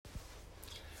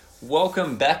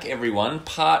Welcome back, everyone.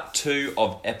 Part 2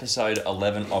 of episode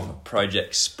 11 of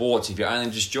Project Sports. If you're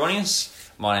only just joining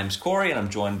us, my name's Corey and I'm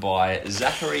joined by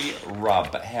Zachary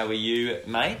Rubb. How are you,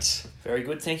 mate? Very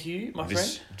good, thank you, my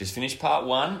friend. Just finished part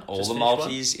 1, all the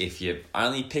multis. If you're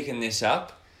only picking this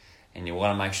up and you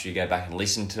want to make sure you go back and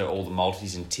listen to all the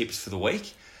multis and tips for the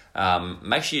week,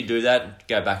 make sure you do that.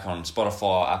 Go back on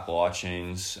Spotify, Apple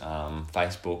iTunes,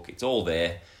 Facebook. It's all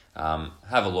there.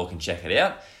 Have a look and check it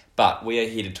out. But we are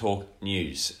here to talk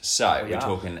news. So we're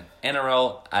talking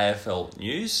NRL, AFL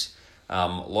news. A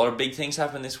lot of big things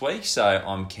happen this week, so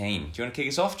I'm keen. Do you want to kick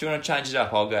us off? Do you want to change it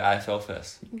up? I'll go AFL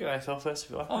first. You can go AFL first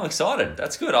if you like. I'm excited.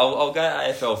 That's good. I'll go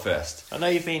AFL first. I know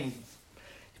you've been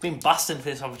busting for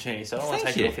this opportunity, so I don't want to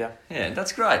take it off you. Yeah,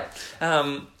 that's great. I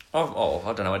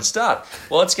don't know where to start.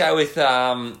 Well, let's go with...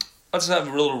 let's have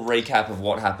a little recap of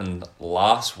what happened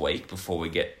last week before we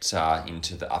get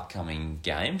into the upcoming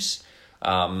games.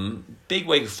 Big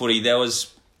week of footy. There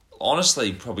was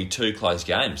honestly probably 2 close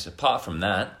games. Apart from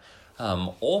that,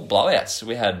 all blowouts.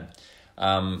 We had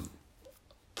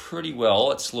pretty well.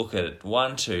 Let's look at it.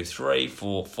 1, 2, 3,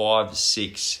 4, 5,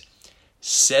 6,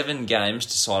 7 games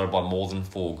decided by more than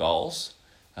 4 goals.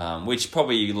 Which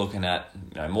probably you're looking at,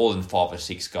 more than 5 or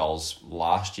 6 goals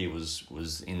last year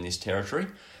was in this territory.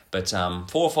 But 4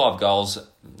 or 5 goals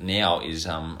now is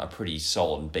a pretty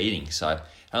solid beating. So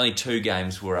only 2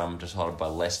 games were decided by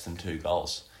less than 2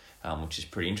 goals, which is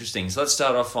pretty interesting. So let's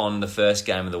start off on the first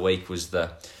game of the week was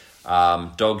the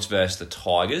Dogs versus the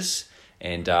Tigers.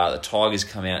 And the Tigers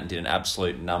come out and did an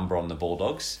absolute number on the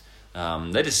Bulldogs.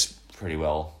 They just pretty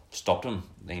well stopped them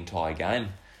the entire game.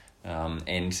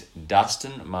 And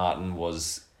Dustin Martin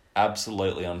was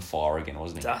absolutely on fire again,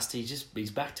 wasn't he? Dusty, he's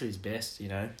back to his best,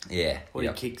 Yeah. He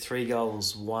kicked 3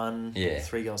 goals, 1,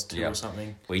 3 goals, 2 or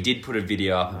something. We did put a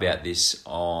video up about this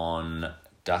on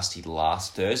Dusty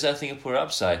last Thursday, I think I put it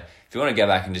up. So if you want to go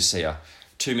back and just see a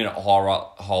 2-minute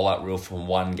highlight reel from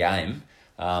one game,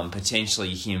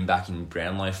 potentially him back in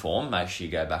Brownlow form, make sure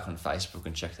you go back on Facebook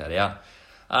and check that out.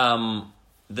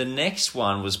 The next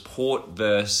one was Port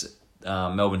versus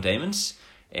Melbourne Demons.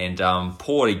 And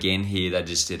Port again here, they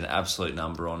just did an absolute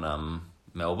number on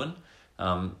Melbourne.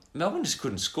 Melbourne just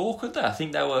couldn't score, could they? I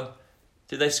think they were...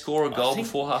 Did they score a goal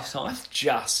before half-time? I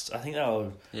think they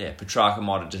were... Yeah, Petrarca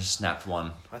might have just snapped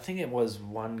one. I think it was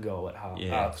 1 goal at half.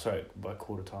 Yeah. By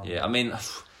quarter time. Yeah, I mean,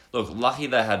 look, lucky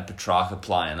they had Petrarca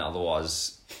playing.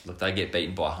 Otherwise, look, they get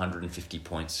beaten by 150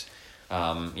 points.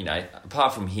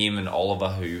 Apart from him and Oliver,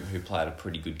 who played a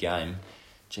pretty good game,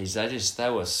 geez, they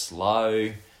were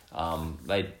slow.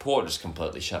 Port just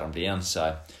completely shut them down.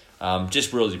 So,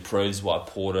 just really proves why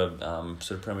Port are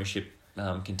sort of premiership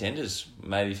contenders,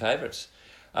 maybe favourites.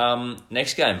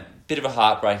 Next game, bit of a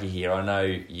heartbreaker here. I know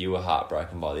you were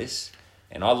heartbroken by this,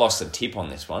 and I lost a tip on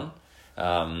this one.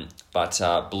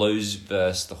 But Blues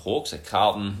versus the Hawks at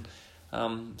Carlton, they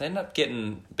ended up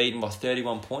getting beaten by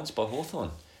 31 points by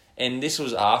Hawthorn, and this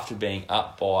was after being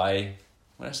up by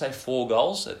 4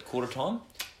 goals at quarter time.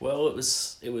 Well, it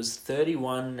was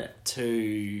 31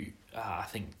 to I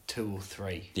think 2 or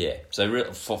 3. Yeah,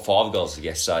 so for 5 goals, I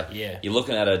guess. So yeah, you're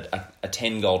looking at a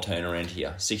 10-goal turnaround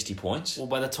here, 60 points. Well,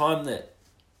 by the time that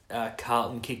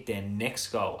Carlton kicked their next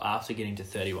goal after getting to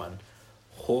 31,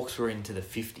 Hawks were into the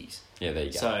 50s. Yeah, there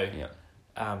you go. So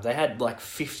they had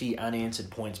 50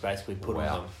 unanswered points basically put on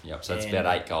them. Yep, so that's about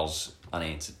 8 goals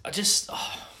unanswered. I just,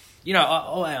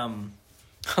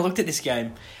 I looked at this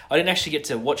game. I didn't actually get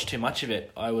to watch too much of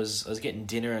it. I was getting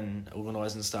dinner and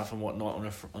organising stuff and whatnot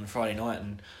on a Friday night,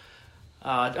 and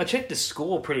I checked the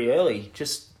score pretty early.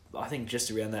 I think just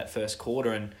around that first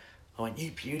quarter, and I went, "You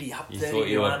beauty, up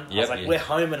 31." I was like, "We're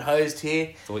home and hosed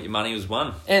here." Thought your money was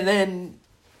won. And then,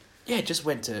 it just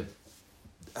went to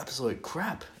absolute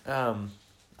crap. I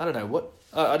don't know what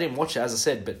I didn't watch it, as I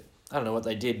said, but I don't know what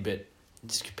they did, but.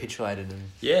 Just capitulated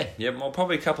and... Yeah, well,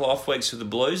 probably a couple of off weeks for the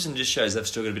Blues and just shows they've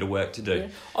still got a bit of work to do. Yeah.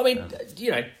 I mean,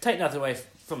 take nothing away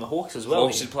from the Hawks as well.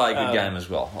 Hawks should play a good game as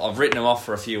well. I've written them off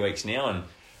for a few weeks now, and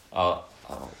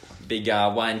big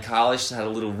Wayne Carlish had a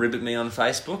little rib at me on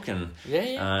Facebook, and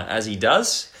as he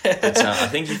does. But, I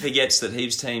think he forgets that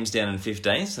his team's down in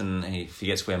 15th, and he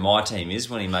forgets where my team is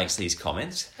when he makes these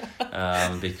comments,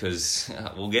 because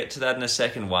we'll get to that in a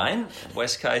second, Wayne.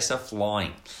 West Coast are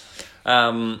flying.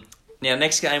 Now,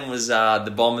 next game was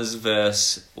the Bombers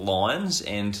versus Lions,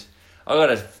 and I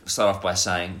got to start off by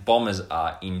saying Bombers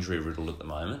are injury-riddled at the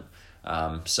moment,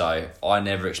 so I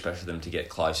never expected them to get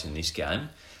close in this game.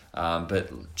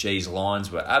 But, geez, Lions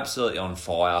were absolutely on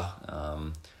fire.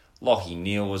 Lachie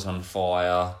Neale was on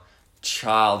fire.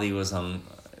 Charlie was on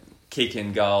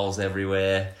kicking goals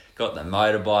everywhere. got the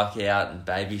motorbike out and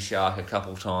Baby Shark a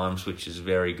couple times, which is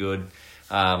very good.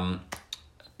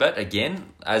 But again,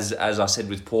 as I said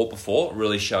with Port before, it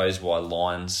really shows why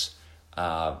Lions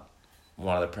are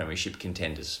one of the premiership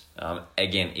contenders.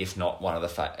 Again, if not one of the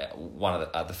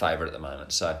favourite at the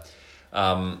moment. So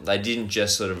they didn't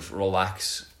just sort of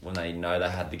relax when they know they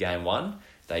had the game won.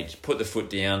 They put the foot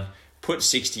down, put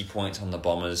 60 points on the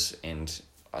Bombers, and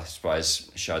I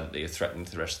suppose showed that they're threatening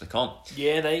to the rest of the comp.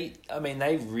 Yeah, they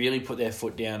really put their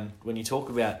foot down. When you talk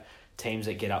about teams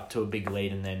that get up to a big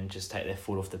lead and then just take their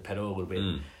foot off the pedal a little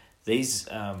bit, these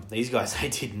guys, they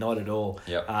did not at all.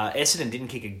 Yep. Essendon didn't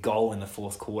kick a goal in the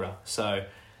fourth quarter, so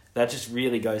that just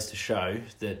really goes to show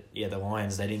that the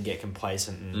Lions, they didn't get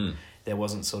complacent and there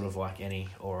wasn't sort of like any,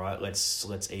 all right, let's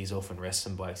ease off and rest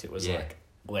some blokes. It was like,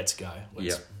 let's go.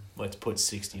 Let's put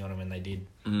 60 on them, and they did.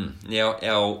 Now,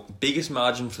 our biggest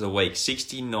margin for the week,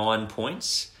 69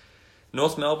 points.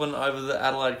 North Melbourne over the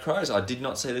Adelaide Crows. I did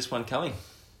not see this one coming.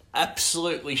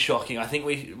 Absolutely shocking. I think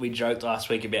we joked last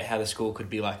week about how the score could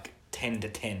be like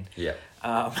 10-10. Yeah.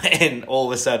 And all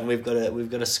of a sudden we've got a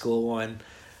scoreline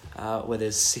where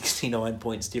there's 69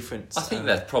 points difference. I think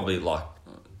that's probably like,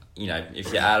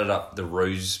 if you added up the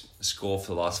Roos score for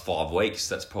the last 5 weeks,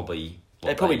 that's probably...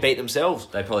 They probably beat themselves.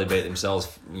 They probably beat themselves,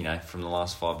 from the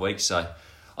last 5 weeks. So,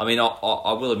 I mean,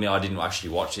 I will admit I didn't actually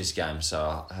watch this game,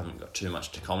 so I haven't got too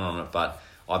much to comment on it, but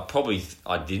I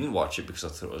didn't watch it because I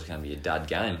thought it was going to be a dud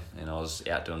game and I was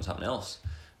out doing something else.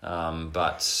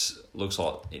 But looks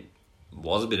like it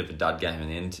was a bit of a dud game in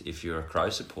the end if you're a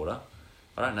Crow supporter.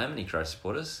 I don't know many Crow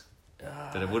supporters.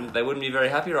 But they wouldn't be very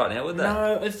happy right now, would they?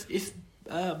 No, if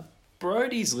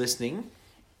Brody's listening,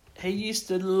 he used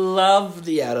to love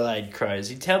the Adelaide Crows.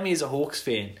 He'd tell me he's a Hawks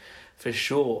fan for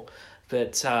sure.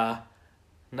 But no,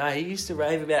 he used to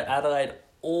rave about Adelaide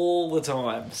all the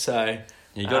time. So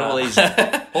you got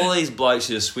all these blokes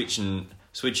who are switching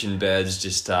birds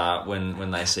just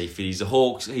when they see fit. He's a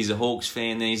Hawks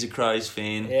fan, then he's a Crows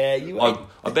fan. Yeah,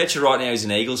 I bet you right now he's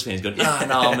an Eagles fan. He's going, no,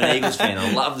 I'm an Eagles fan.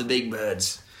 I love the big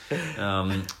birds.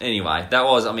 Anyway, that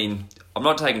was, I'm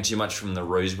not taking too much from the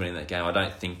Roos winning that game. I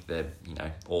don't think they're,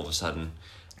 all of a sudden,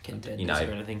 contenders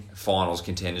or anything. Finals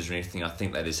contenders or anything. I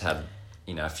think they just had,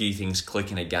 a few things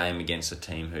click in a game against a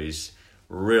team who's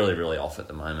really, really off at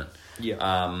the moment.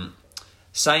 Yeah.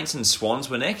 Saints and Swans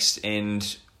were next,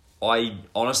 and I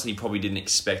honestly probably didn't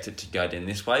expect it to go down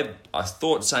this way. I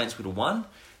thought Saints would have won,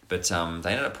 but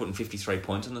they ended up putting 53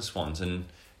 points on the Swans, and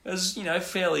it was,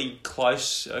 fairly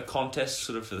close contest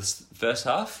sort of for the first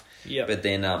half. Yeah. But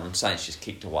then Saints just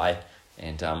kicked away,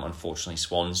 and unfortunately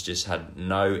Swans just had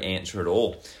no answer at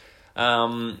all.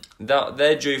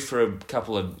 They're due for a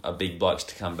couple of big blokes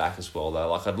to come back as well, though.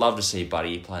 Like, I'd love to see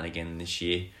Buddy playing again this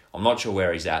year. I'm not sure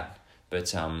where he's at,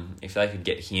 but if they could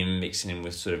get him mixing in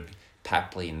with sort of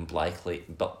Papley and Blakey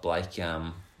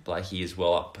as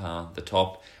well up the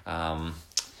top,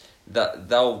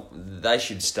 they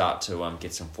should start to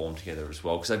get some form together as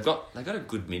well, because they've got a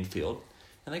good midfield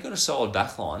and they've got a solid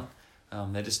back line.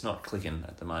 They're just not clicking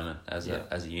at the moment as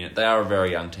a unit. They are a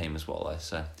very young team as well, though.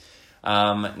 So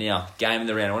now, game of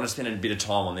the round. I want to spend a bit of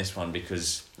time on this one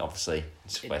because obviously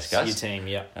it's West Coast. Your team,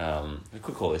 yeah. We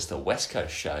could call this the West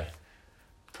Coast show.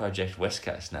 Project West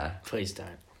Coast. No, please don't.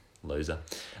 Loser.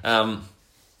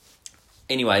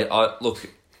 Anyway, look.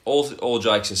 All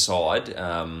jokes aside,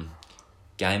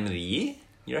 game of the year.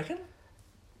 You reckon?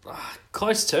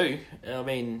 Close to. I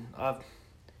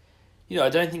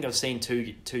don't think I've seen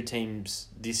two teams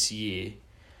this year,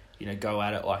 go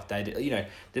at it like they did.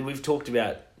 Then we've talked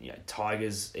about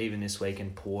Tigers even this week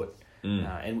and Port,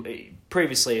 and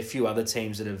previously a few other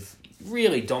teams that have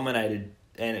really dominated,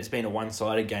 and it's been a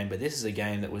one-sided game. But this is a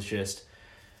game that was just,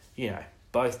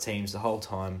 both teams the whole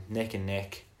time neck and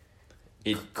neck.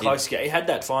 Close game. It had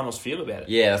that finals feel about it.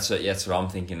 Yeah, that's what I'm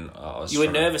thinking. You were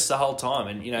nervous the whole time,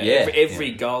 and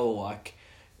every goal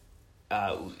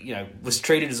was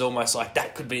treated as almost like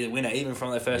that could be the winner, even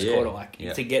from the first quarter.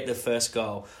 To get the first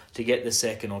goal, to get the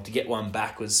second, or to get one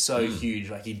back was so huge.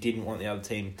 Like, you didn't want the other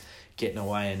team getting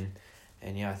away,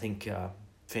 and I think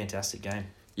fantastic game.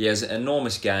 Yeah, it was an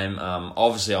enormous game.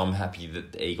 Obviously, I'm happy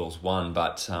that the Eagles won,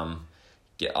 but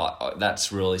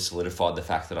that's really solidified the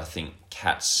fact that I think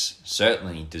Cats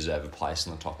certainly deserve a place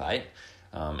in the top 8,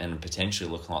 and potentially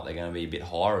looking like they're going to be a bit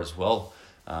higher as well.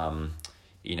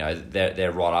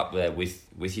 They're right up there with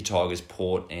your Tigers,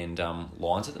 Port, and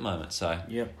Lions at the moment. So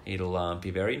it'll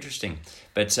be very interesting.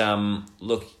 But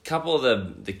look, a couple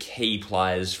of the key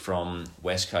players from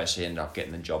West Coast ended up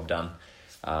getting the job done.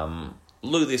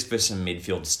 Look at this for some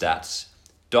midfield stats.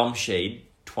 Dom Sheed,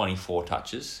 24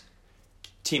 touches.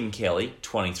 Tim Kelly,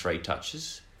 23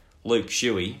 touches. Luke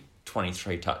Shuey,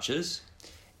 23 touches.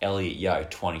 Elliot Yeo,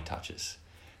 20 touches.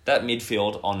 That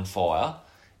midfield on fire,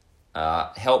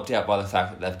 helped out by the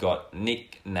fact that they've got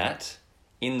Nick Nat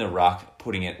in the ruck,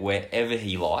 putting it wherever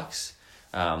he likes.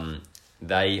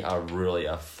 They are really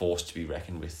a force to be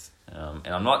reckoned with. And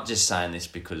I'm not just saying this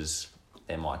because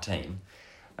they're my team.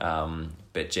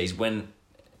 But geez, when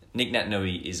Nick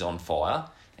Naitanui is on fire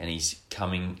and he's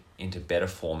coming into better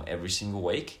form every single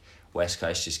week, West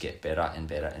Coast just get better and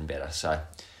better and better. So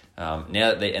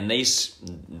now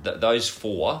that those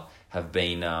four have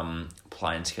been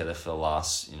playing together for the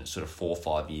last sort of 4 or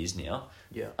 5 years now.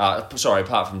 Yeah.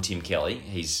 Apart from Tim Kelly,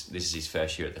 this is his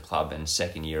first year at the club and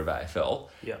second year of AFL.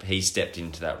 Yeah. He stepped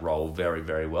into that role very,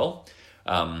 very well.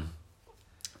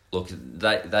 Look,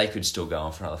 they could still go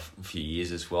on for another few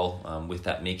years as well with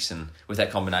that mix and with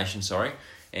that combination. Sorry,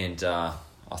 and I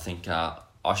think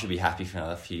I should be happy for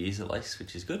another few years at least,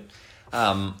 which is good.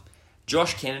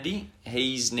 Josh Kennedy,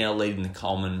 he's now leading the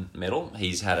Coleman medal.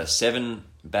 He's had a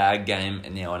 7-bag game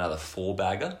and now another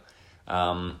 4-bagger.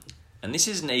 And this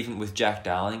isn't even with Jack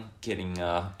Darling getting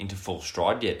into full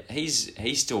stride yet.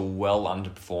 He's still well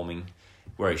underperforming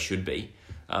where he should be.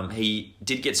 He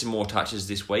did get some more touches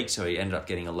this week, so he ended up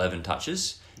getting 11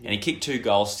 touches. Yeah. And he kicked 2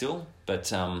 goals still,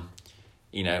 but I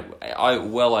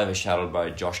well overshadowed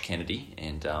by Josh Kennedy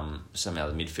and some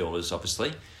other midfielders,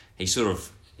 obviously. He sort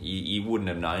of, you wouldn't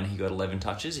have known he got 11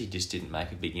 touches. He just didn't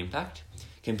make a big impact.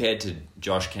 Compared to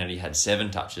Josh Kennedy had 7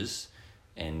 touches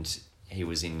and he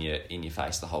was in your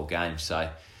face the whole game. So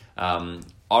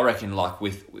I reckon like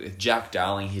with Jack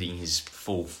Darling hitting his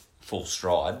full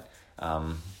stride,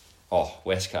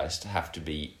 West Coast have to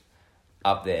be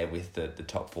up there with the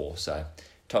top 4. So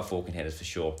top 4 contenders for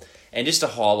sure. And just to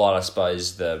highlight, I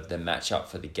suppose, the matchup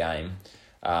for the game,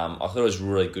 I thought it was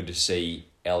really good to see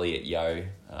Elliot Yeo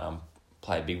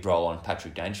play a big role on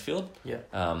Patrick Dangerfield. Yeah.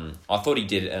 I thought he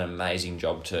did an amazing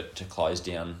job to close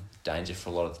down Danger for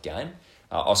a lot of the game.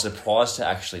 I was surprised to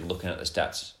actually, looking at the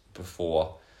stats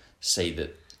before, see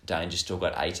that Danger still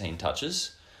got 18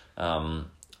 touches. I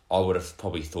would have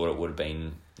probably thought it would have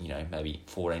been, maybe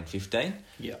 14, 15.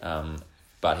 Yeah.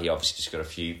 But he obviously just got a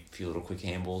few little quick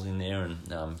handballs in there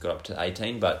and got up to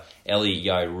 18. But Elliot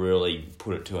Yeo really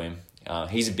put it to him.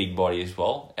 He's a big body as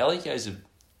well. Elliot Yeo's a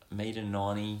metre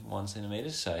 91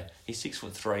 centimetres, so he's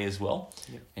 6'3" as well.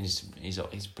 Yep. And he's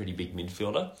a pretty big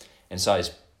midfielder. And so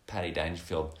is Paddy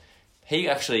Dangerfield. He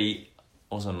actually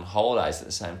was on holidays at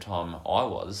the same time I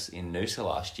was in Noosa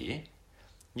last year.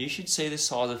 You should see the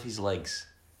size of his legs.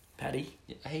 Paddy?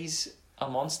 He's a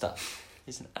monster.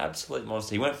 He's an absolute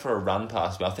monster. He went for a run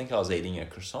past me. I think I was eating a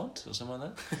croissant or something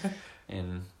like that.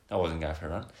 And I wasn't going for a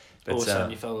run. But, all of a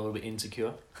sudden you felt a little bit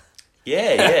insecure?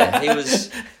 Yeah. He was...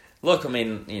 Look, I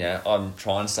mean, I'm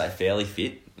trying to stay fairly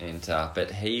fit,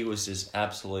 but he was just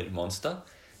absolute monster.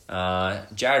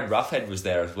 Jared Roughhead was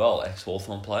there as well,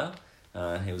 ex-Hawthorn player.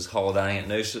 He was holidaying at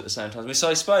Noosa at the same time. So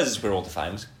I suppose it's where all the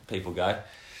famous people go.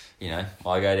 I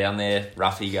go down there,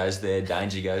 Ruffy goes there,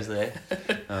 Danger goes there.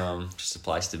 Just a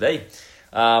place to be.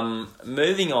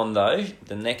 Moving on, though,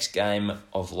 the next game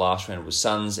of last round was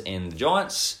Suns and the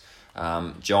Giants.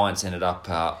 Giants ended up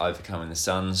overcoming the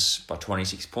Suns by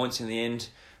 26 points in the end.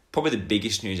 Probably the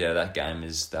biggest news out of that game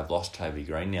is they've lost Toby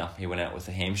Green now. He went out with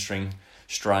a hamstring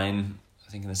strain,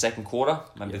 I think, in the second quarter,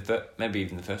 maybe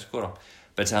even the first quarter.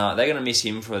 But they're going to miss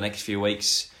him for the next few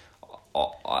weeks.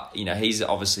 He's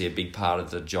obviously a big part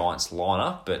of the Giants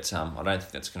lineup, but I don't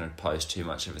think that's going to pose too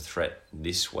much of a threat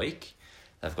this week.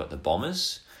 They've got the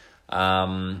Bombers,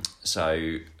 but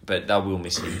they will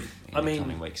miss him in the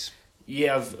coming weeks.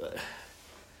 Yeah,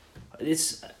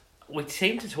 we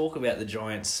seem to talk about the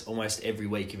Giants almost every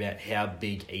week about how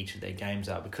big each of their games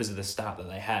are because of the start that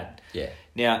they had. Yeah.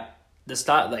 Now, the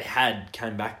start they had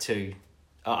came back to,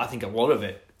 I think a lot of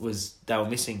it was they were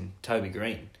missing Toby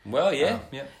Green. Well, yeah.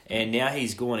 And now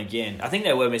he's gone again. I think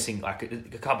they were missing like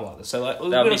a couple others. So we're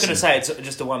not going to say it's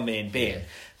just a one-man band. Yeah.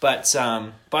 But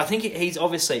I think he's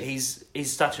obviously,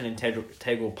 he's such an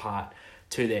integral part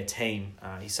to their team.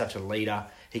 He's such a leader.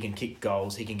 He can kick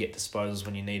goals. He can get disposals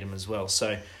when you need him as well.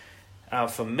 So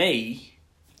for me,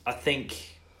 I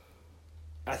think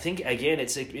again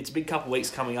it's a big couple of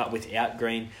weeks coming up without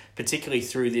Green, particularly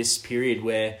through this period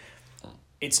where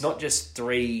it's not just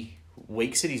 3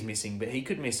 weeks that he's missing, but he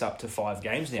could miss up to 5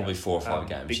 games now. Probably 4 or 5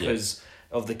 games because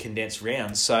of the condensed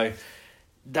rounds. So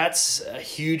that's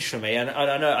huge for me. And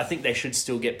I think they should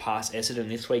still get past Essendon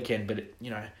this weekend, but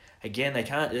again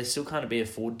they still can't be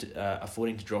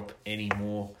affording to drop any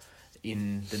more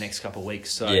in the next couple of weeks.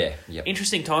 So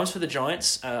interesting times for the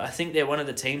Giants. I think they're one of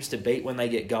the teams to beat when they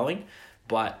get going,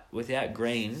 but without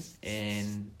Green,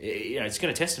 and it's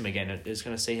going to test them again. It's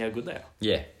going to see how good they are.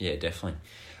 Yeah, definitely.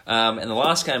 And the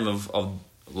last game of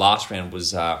last round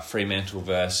was Fremantle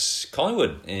versus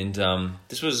Collingwood, and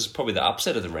this was probably the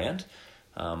upset of the round.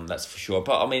 That's for sure.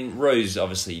 But I mean, Roos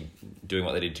obviously doing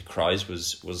what they did to Crows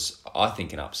was I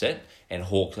think an upset, and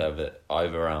Hawks over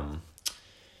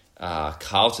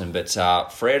Carlton. But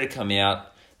Freo to come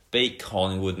out, beat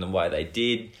Collingwood in the way they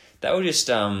did. They were just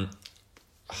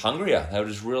hungrier. They were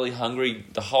just really hungry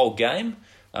the whole game.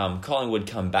 Collingwood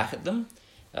come back at them.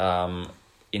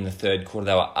 In the third quarter,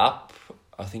 they were up,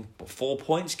 I think, 4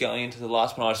 points going into the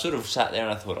last one. I sort of sat there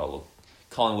and I thought, oh, look,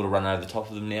 Collingwood will run over the top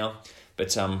of them now. But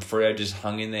Freo just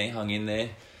hung in there.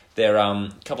 Their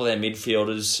couple of their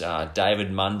midfielders,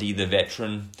 David Mundy, the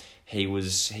veteran, he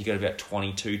got about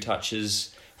 22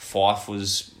 touches. Fife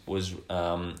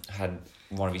had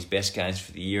one of his best games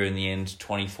for the year in the end,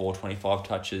 24, 25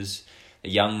 touches. A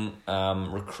young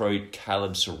recruit,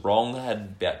 Caleb Sarong,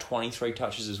 had about 23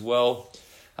 touches as well.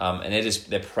 And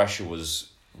their pressure was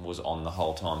on the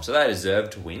whole time. So they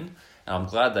deserved to win. And I'm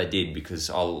glad they did, because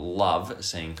I love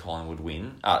seeing Collingwood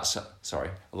win. I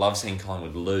love seeing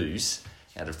Collingwood lose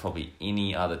out of probably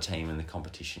any other team in the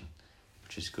competition,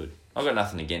 which is good. I've got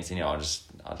nothing against any. I just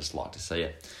like to see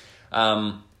it.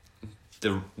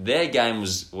 Their game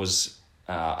was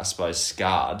I suppose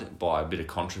scarred by a bit of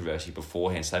controversy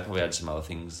beforehand, so they probably had some other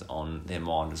things on their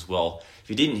mind as well.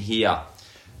 If you didn't hear,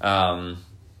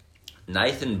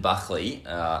 Nathan Buckley,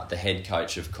 the head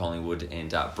coach of Collingwood,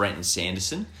 and Brenton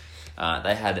Sanderson,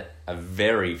 they had a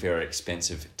very, very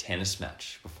expensive tennis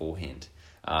match beforehand.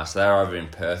 So they were over in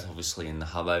Perth, obviously in the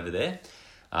hub over there.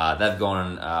 They've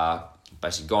gone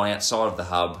outside of the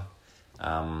hub,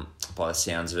 by the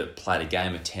sounds of it, played a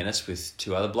game of tennis with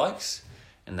two other blokes,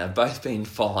 and they've both been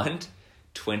fined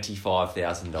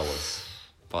 $25,000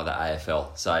 by the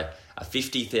AFL. So a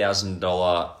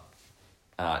 $50,000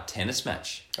 tennis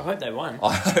match. I hope they won.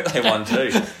 I hope they won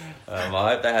too. I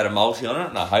hope they had a multi on it,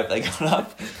 and I hope they got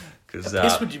up. Because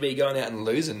piss would you be going out and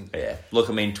losing? Yeah. Look,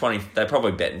 I mean, they're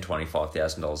probably betting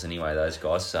 $25,000 anyway, those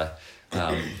guys. So,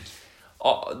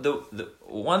 the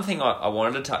one thing I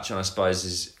wanted to touch on, I suppose,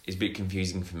 is a bit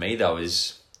confusing for me though.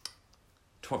 Is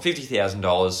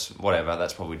 $50,000, whatever.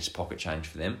 That's probably just pocket change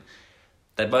for them.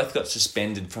 They both got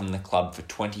suspended from the club for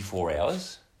 24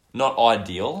 hours. Not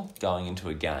ideal going into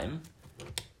a game,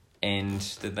 and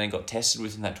that they got tested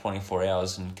within that 24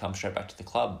 hours and come straight back to the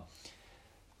club.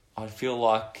 I feel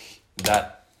like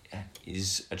that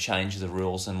is a change of the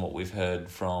rules than what we've heard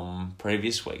from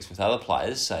previous weeks with other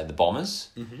players, say the Bombers,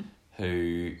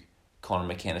 who Connor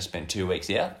McKenna spent 2 weeks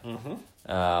out.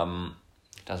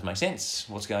 Does make sense.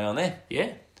 What's going on there?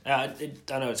 Yeah. I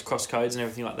know it's cross codes and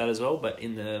everything like that as well, but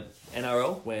in the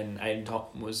NRL, when Aiden Tom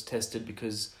was tested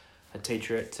because a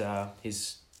teacher at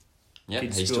his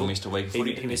kid's he school, still missed a week of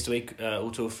footy. He missed a week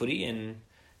or two of footy, and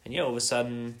all of a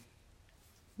sudden,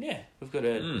 we've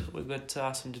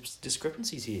got some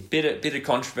discrepancies here. Bit of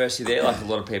controversy there. Like a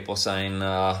lot of people are saying,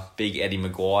 Big Eddie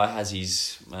Maguire has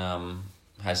his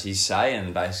say,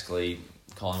 and basically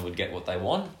Collingwood would get what they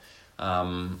want.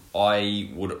 I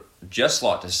would just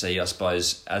like to see, I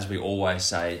suppose, as we always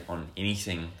say on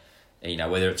anything,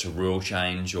 whether it's a rule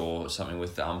change or something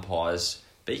with the umpires,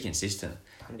 be consistent.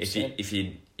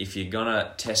 100%. If you're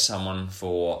gonna test someone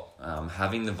for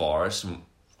having the virus, and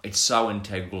it's so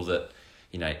integral that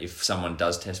if someone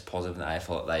does test positive in the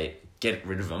AFL, that they get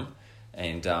rid of them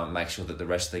and make sure that the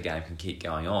rest of the game can keep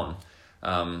going on.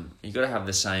 You've got to have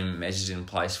the same measures in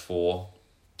place for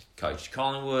coach at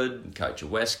Collingwood, coach at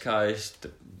West Coast,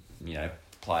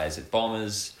 players at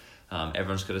Bombers.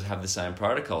 Everyone's got to have the same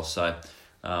protocol. So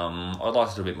I'd like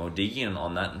to do a bit more digging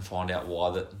on that and find out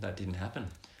why that didn't happen.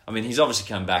 I mean, he's obviously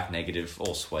come back negative,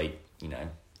 all sweet,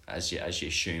 as you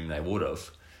assume they would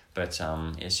have. But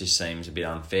it just seems a bit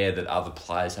unfair that other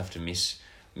players have to miss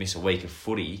a week of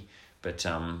footy, but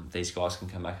these guys can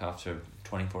come back after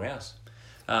 24 hours.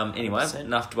 Anyway, 100%.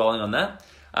 Enough dwelling on that.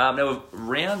 Now,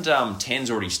 round 10's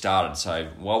already started, so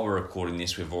while we're recording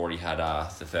this, we've already had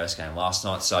the first game last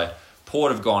night. So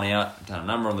Port have gone out, done a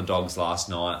number on the Dogs last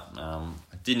night. I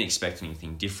didn't expect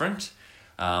anything different.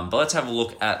 But let's have a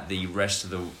look at the rest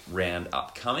of the round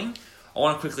upcoming. I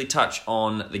want to quickly touch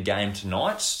on the game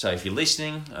tonight. So if you're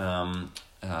listening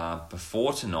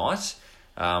before tonight,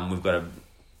 we've got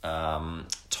a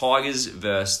Tigers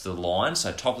versus the Lions,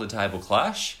 so top of the table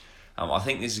clash. I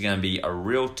think this is going to be a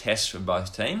real test for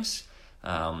both teams.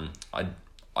 I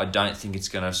don't think it's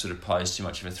going to sort of pose too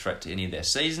much of a threat to any of their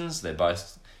seasons. They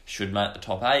both should make the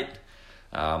top 8,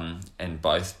 and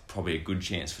both probably a good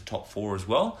chance for top 4 as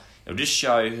well. It'll just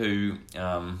show who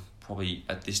probably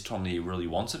at this time of the year really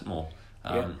wants it more.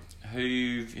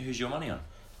 Who's your money on?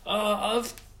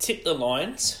 I've tipped the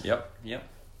Lions. Yep.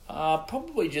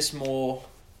 Probably just more.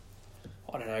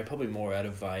 I don't know. Probably more out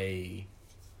of a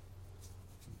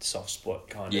soft spot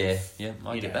kind of. Yeah.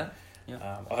 I get that.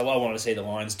 Yeah. I want to see the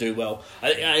Lions do well. I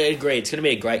agree. It's going to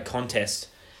be a great contest,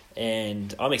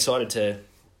 and I'm excited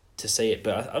to see it.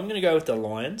 But I'm going to go with the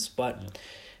Lions. But,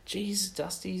 geez,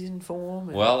 Dusty's in form.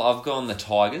 Well, I've gone the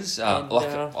Tigers.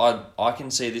 I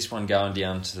can see this one going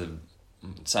down to the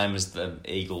same as the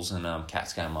Eagles and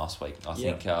Cats game last week. I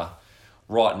think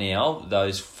right now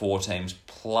those 4 teams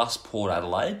plus Port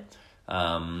Adelaide,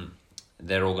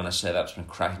 they're all going to set up some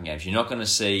cracking games. You're not going to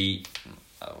see.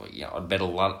 I'd bet a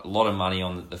lot of money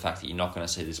on the fact that you're not going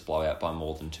to see this blowout by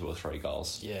more than 2 or 3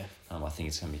 goals. Yeah. I think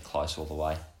it's going to be close all the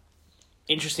way.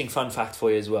 Interesting fun fact for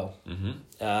you as well.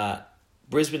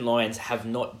 Brisbane Lions have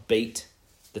not beat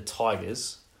the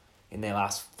Tigers in their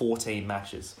last 14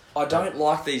 matches. I don't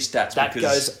like these stats that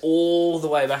goes all the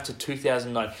way back to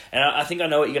 2009. And I think I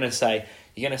know what you're going to say.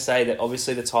 You're going to say that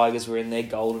obviously the Tigers were in their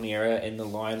golden era and the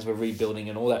Lions were rebuilding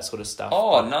and all that sort of stuff.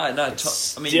 Oh, no.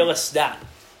 Still a stat.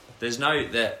 There's no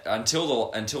that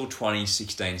until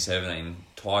 2016-17,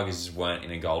 Tigers weren't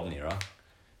in a golden era.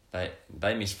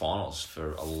 They missed finals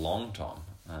for a long time,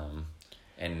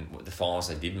 and the finals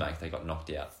they did make, they got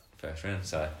knocked out first round.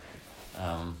 So,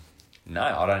 no,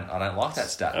 I don't like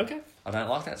that stat. Okay, I don't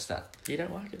like that stat. You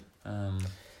don't like it,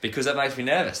 because that makes me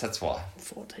nervous. That's why.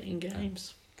 14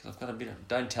 games. Because I've got a bit of,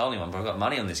 don't tell anyone, but I've got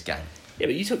money on this game. Yeah,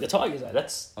 but you took the Tigers though.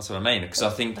 That's what I mean. Because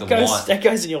I think that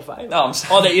goes in your favour. No, I'm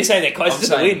saying. You're saying they're close to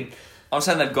the win. I'm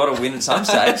saying they've got to win at some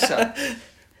stage. So.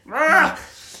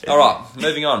 All right,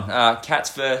 moving on.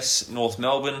 Cats versus North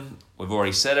Melbourne. We've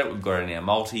already said it. We've got it in our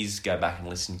multis. Go back and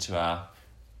listen to our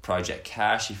Project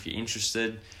Cash if you're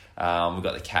interested. We've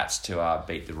got the Cats to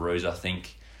beat the Roos, I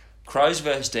think. Crows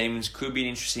versus Demons could be an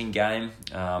interesting game.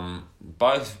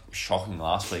 Both shocking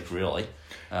last week, really.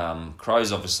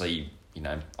 Crows, obviously,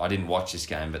 I didn't watch this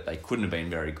game, but they couldn't have been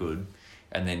very good.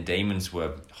 And then Demons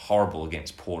were horrible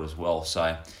against Port as well.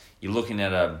 So you're looking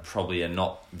at probably a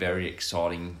not very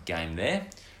exciting game there.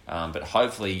 But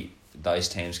hopefully those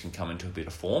teams can come into a bit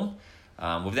of form.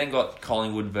 We've then got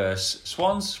Collingwood versus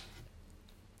Swans.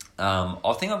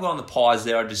 I think I've got on the Pies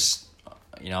there.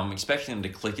 I'm expecting them to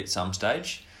click at some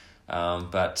stage.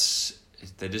 But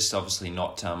they're just obviously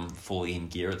not fully in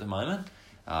gear at the moment.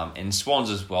 And Swans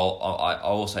as well, I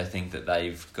also think that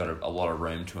they've got a lot of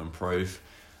room to improve.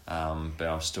 But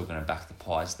I'm still going to back the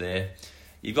Pies there.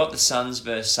 You've got the Suns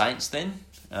versus Saints then.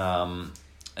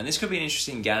 And this could be an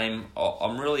interesting game.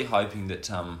 I'm really hoping that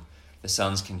the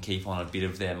Suns can keep on a bit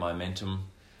of their momentum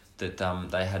that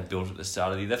they had built at the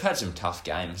start of the year. They've had some tough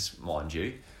games, mind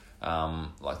you.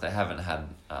 They haven't had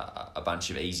a bunch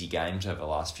of easy games over the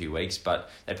last few weeks, but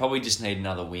they probably just need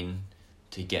another win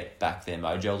to get back their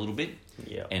mojo a little bit.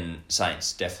 Yeah. And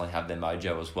Saints definitely have their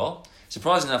mojo as well.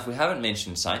 Surprisingly enough, we haven't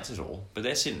mentioned Saints at all, but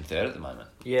they're sitting third at the moment.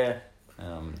 Yeah.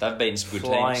 They've beaten some good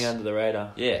teams. Flying under the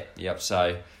radar. Yeah, yep.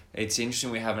 So it's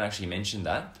interesting we haven't actually mentioned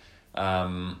that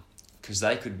because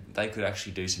they could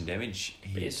actually do some damage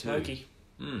here too. Smoky.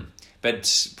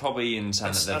 But probably in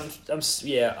saying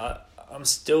that I'm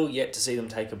still yet to see them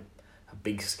take a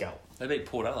big scalp. They beat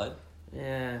Port Adelaide.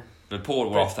 Yeah. But Port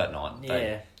were off that night.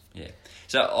 Yeah.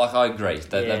 So I agree.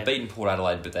 They've beaten Port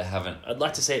Adelaide, but they haven't. I'd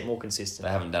like to see it more consistent.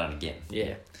 They haven't done it again.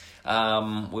 Yeah.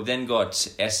 We've then got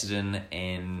Essendon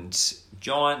and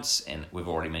Giants, and we've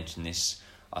already mentioned this.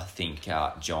 I think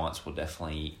Giants will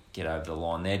definitely get over the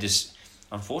line. They're just,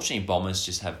 unfortunately, Bombers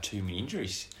just have too many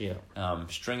injuries. Yeah.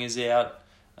 Stringer's out.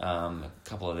 A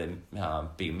couple of them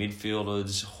big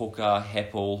midfielders, Hooker,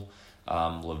 Heppel,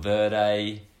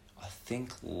 Laverde. I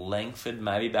think Langford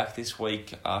maybe back this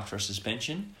week after a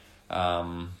suspension.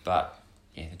 But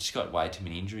yeah, they just got way too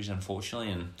many injuries,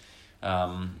 unfortunately, and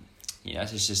it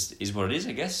just is what it is,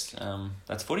 I guess.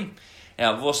 That's footy.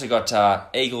 Now we've also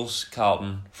got Eagles,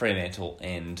 Carlton, Fremantle,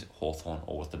 and Hawthorn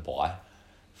all with the bye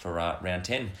for round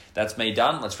 10. That's me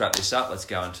done. Let's wrap this up. Let's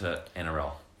go into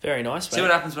NRL. Very nice, mate. See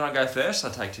what happens when I go first. I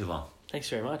take too long. Thanks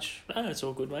very much. No, it's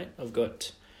all good, mate. I've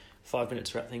got 5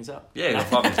 minutes to wrap things up. Yeah,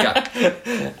 you've got 5 minutes to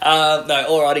go.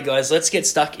 Alrighty, guys. Let's get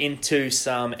stuck into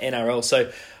some NRL.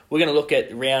 So we're going to look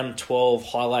at round 12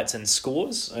 highlights and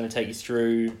scores. I'm going to take you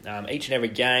through each and every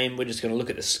game. We're just going to look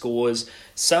at the scores.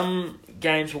 Some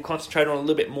games we'll concentrate on a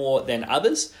little bit more than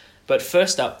others. But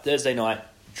first up, Thursday night,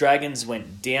 Dragons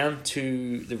went down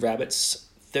to the Rabbits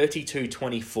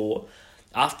 32-24.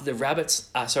 After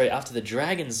the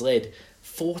Dragons led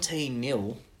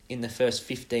 14-0 in the first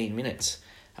 15 minutes.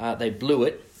 They blew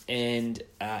it, and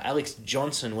Alex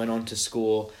Johnson went on to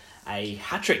score a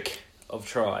hat-trick of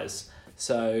tries.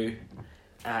 So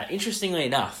interestingly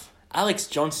enough, Alex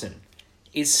Johnson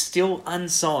is still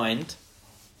unsigned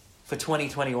for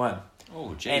 2021.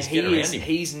 Oh, geez, And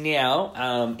he's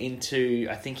now into,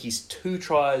 I think he's 2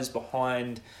 tries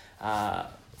behind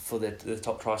for the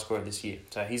top try scorer this year.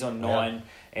 So he's on 9,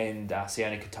 and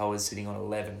Sione Katoa is sitting on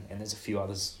 11, and there's a few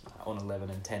others on 11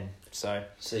 and 10. So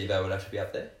Sivo would have to be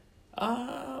up there?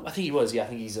 I think he was, I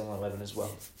think he's on 11 as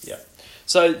well. Yeah.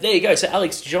 So there you go. So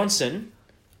Alex Johnson,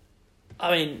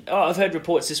 I mean, I've heard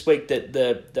reports this week that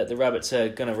the Rabbits are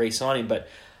going to re-sign him, but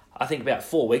I think about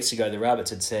 4 weeks ago the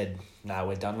Rabbits had said, "No,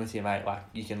 we're done with you, mate. Like,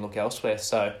 you can look elsewhere."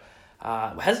 So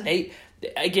hasn't he?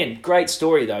 Again, great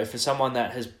story though for someone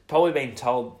that has probably been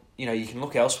told, you can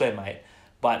look elsewhere, mate.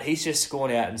 But he's just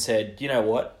gone out and said, "You know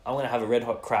what? I'm going to have a red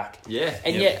hot crack." Yeah.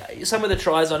 And yet, some of the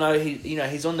tries I know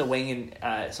he's on the wing,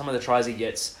 and some of the tries he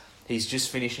gets, he's just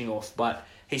finishing off. But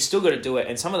he's still got to do it.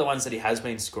 And some of the ones that he has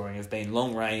been scoring have been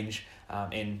long range,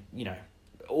 and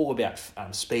all about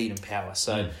speed and power.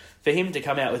 So for him to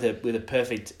come out with a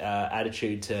perfect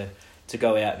attitude to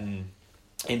go out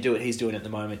and do what he's doing at the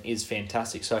moment is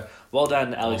fantastic. So well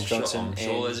done, Alex Johnson. I'm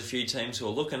sure there's a few teams who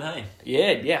are looking, hey?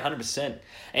 Yeah, 100%.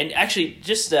 And actually,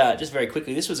 just very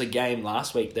quickly, this was a game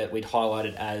last week that we'd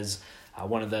highlighted as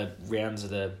one of the rounds of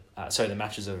the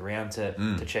matches of the round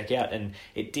to check out, and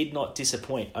it did not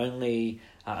disappoint. Only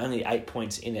 8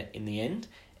 points in it in the end,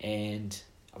 and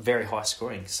very high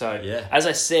scoring. So as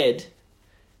I said,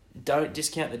 don't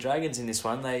discount the Dragons in this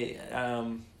one. They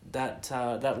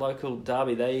that local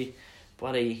derby, they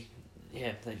bloody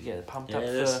they're pumped up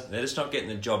they're just not getting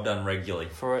the job done regularly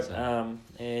for it. So.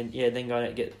 And then going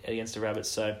to get against the Rabbits.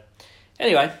 So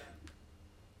anyway,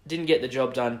 didn't get the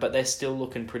job done, but they're still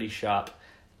looking pretty sharp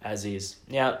as is.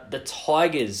 Now the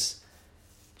Tigers,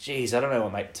 geez, I don't know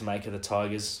what to make of the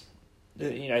Tigers.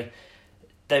 They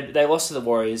lost to the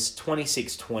Warriors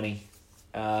 26-20.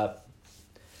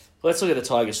 Let's look at the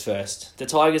Tigers first. The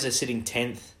Tigers are sitting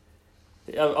 10th.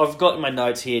 I've got in my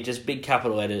notes here, just big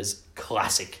capital letters,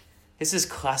 classic. This is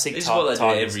classic. This is what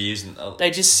they do every year.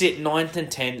 They just sit 9th and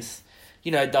 10th.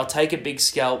 They'll take a big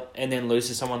scalp and then lose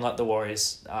to someone like the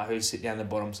Warriors, who sit down the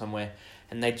bottom somewhere.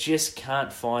 And they just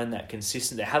can't find that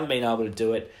consistent. They haven't been able to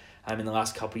do it in the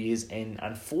last couple of years. And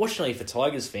unfortunately for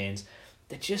Tigers fans,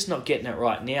 they're just not getting it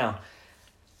right now.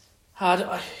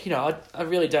 I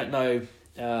really don't know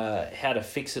how to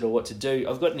fix it or what to do.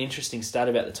 I've got an interesting stat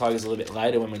about the Tigers a little bit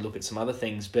later when we look at some other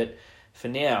things, but for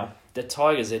now, the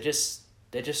Tigers, they're just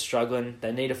struggling.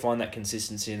 They need to find that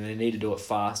consistency and they need to do it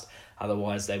fast,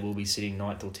 otherwise they will be sitting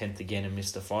 9th or 10th again and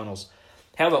miss the finals.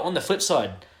 However, on the flip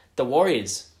side, the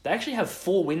Warriors, they actually have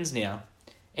 4 wins now,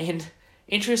 and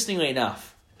interestingly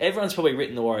enough, everyone's probably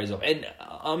written the Warriors off, and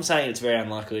I'm saying it's very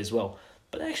unlikely as well,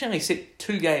 but they actually only sit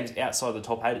 2 games outside the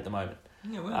top 8 at the moment.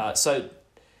 Yeah, well.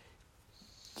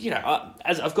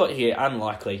 As I've got here,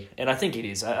 unlikely, and I think it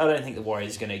is. I don't think the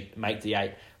Warriors are going to make the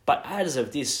 8. But as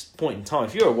of this point in time,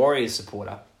 if you're a Warriors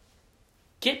supporter,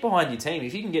 get behind your team.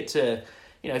 If you can get to,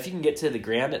 the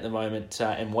ground at the moment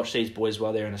and watch these boys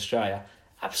while they're in Australia,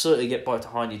 absolutely get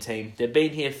behind your team. They've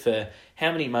been here for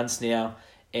how many months now,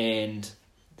 and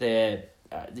they're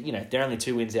only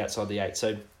 2 wins outside the 8.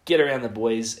 So get around the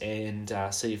boys and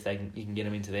see if you can get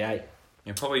them into the 8.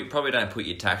 You probably don't put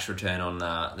your tax return on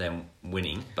them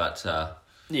winning, but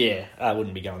yeah, I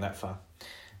wouldn't be going that far.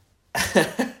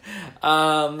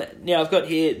 Now I've got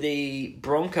here the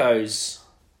Broncos.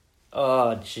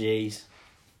 Oh, jeez.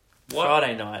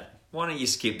 Friday night. Why don't you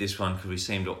skip this one, because we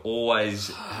seem to always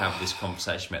have this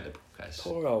conversation about the Broncos.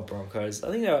 Poor old Broncos. I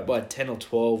think they were up by 10 or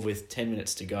 12 with 10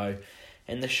 minutes to go,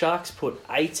 and the Sharks put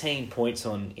 18 points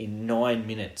on in 9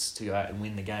 minutes to go out and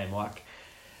win the game.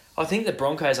 I think the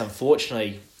Broncos,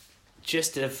 unfortunately,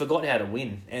 just have forgotten how to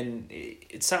win, and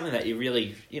it's something that you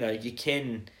really, you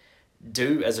can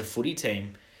do as a footy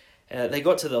team. They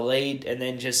got to the lead, and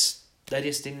then they just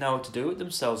didn't know what to do with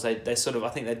themselves. They sort of, I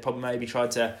think they'd probably maybe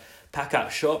tried to pack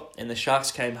up shop, and the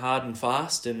Sharks came hard and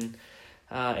fast and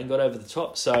got over the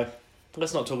top. So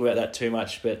let's not talk about that too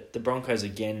much. But the Broncos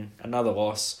again, another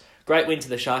loss. Great win to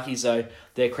the Sharkies though.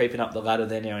 They're creeping up the ladder.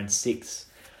 They're now in 6th.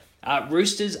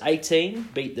 Roosters 18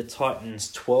 beat the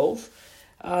Titans 12.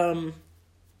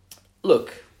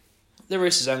 Look, the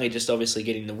Roosters only just obviously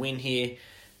getting the win here.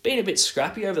 Been a bit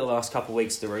scrappy over the last couple of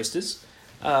weeks, the Roosters.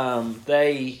 I think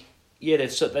they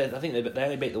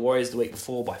only beat the Warriors the week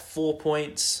before by 4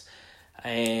 points.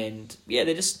 And yeah,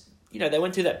 they're just, they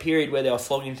went through that period where they were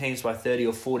flogging teams by 30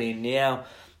 or 40, and now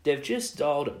they've just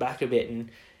dialed it back a bit. And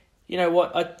you know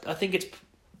what? I think it's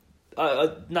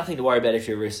nothing to worry about if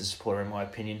you're a Roosters supporter, in my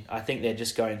opinion. I think they're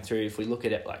just going through, if we look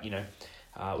at it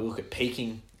we look at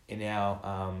peaking in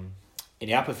our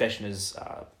profession as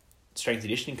strength and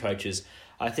conditioning coaches,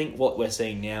 I think what we're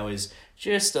seeing now is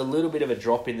just a little bit of a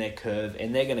drop in their curve,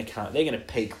 and they're going to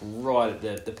peak right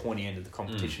at the pointy end of the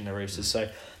competition, the Roosters. So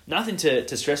nothing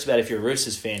to stress about if you're a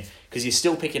Roosters fan, because you're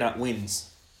still picking up wins.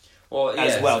 Well, yeah,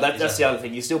 as well. That's the other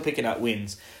thing. You're still picking up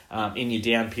wins in your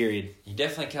down period. You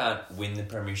definitely can't win the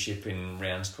premiership in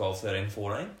rounds 12, 13,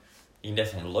 14. You can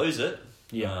definitely lose it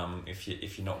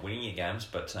if you're not winning your games.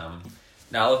 But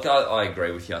no, look, I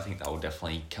agree with you. I think they will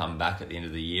definitely come back at the end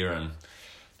of the year, and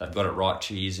they've got it right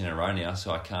 2 years in a row now,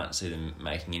 so I can't see them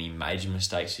making any major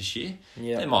mistakes this year.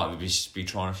 Yeah. They might be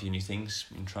trying a few new things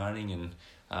in training,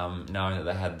 and knowing that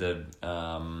they had the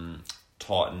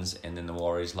Titans and then the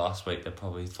Warriors last week, they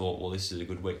probably thought, well, this is a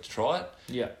good week to try it.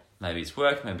 Yeah. Maybe it's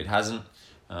worked, maybe it hasn't.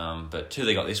 But who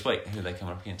they got this week? Who are they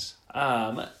coming up against?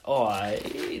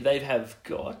 They have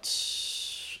got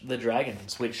the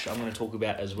Dragons, which I'm going to talk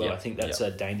about as well. Yep. I think that's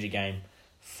a danger game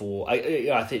for...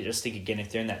 I think again,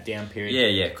 if they're in that down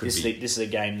period... This is a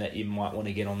game that you might want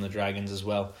to get on the Dragons as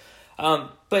well.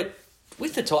 But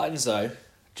with the Titans, though,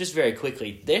 just very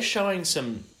quickly, they're showing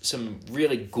some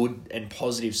really good and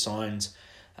positive signs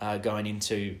going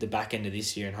into the back end of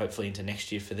this year and hopefully into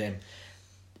next year for them.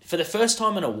 For the first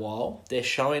time in a while, they're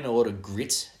showing a lot of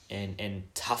grit and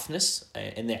toughness,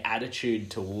 and their attitude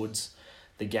towards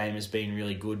the game has been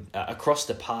really good. Across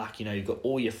the park, you've got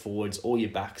all your forwards, all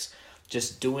your backs,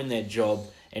 just doing their job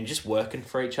and just working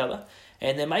for each other.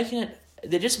 And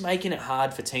they're just making it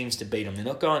hard for teams to beat them. They're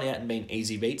not going out and being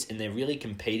easy beats, and they're really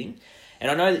competing. And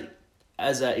I know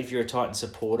that if you're a Titan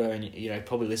supporter and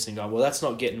probably listening, going, well, that's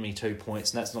not getting me 2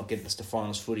 points and that's not getting us to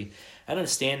finals footy. I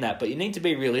understand that, but you need to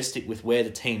be realistic with where the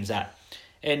team's at.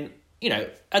 And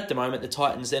at the moment, the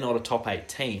Titans, they're not a top 8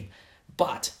 team,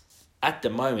 but at the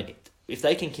moment, if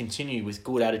they can continue with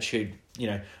good attitude,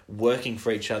 working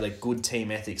for each other, good team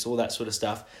ethics, all that sort of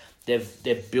stuff,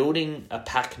 they're building a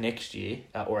pack next year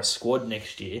or a squad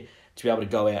next year to be able to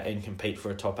go out and compete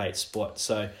for a top 8 spot.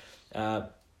 So.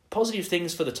 Positive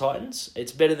things for the Titans.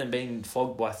 It's better than being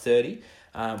flogged by 30,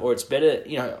 or it's better,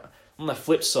 on the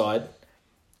flip side,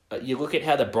 you look at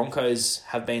how the Broncos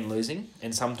have been losing,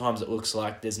 and sometimes it looks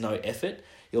like there's no effort.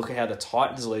 You look at how the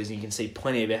Titans are losing, you can see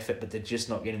plenty of effort, but they're just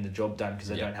not getting the job done because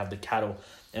they don't have the cattle.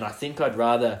 And I think I'd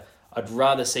rather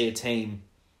see a team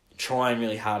trying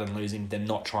really hard and losing than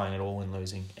not trying at all and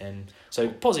losing. And so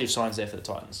positive signs there for the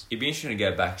Titans. It'd be interesting to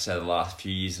go back, say, the last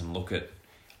few years and look at,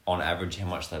 on average, how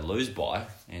much they lose by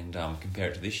and compare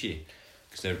it to this year.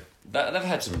 Because they've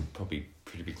had some probably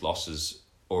pretty big losses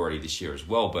already this year as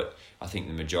well, but I think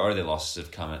the majority of their losses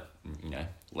have come at,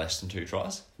 less than 2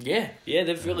 tries. Yeah,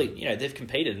 they've really, they've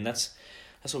competed, and that's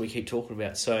what we keep talking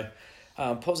about. So,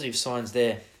 positive signs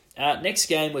there. Next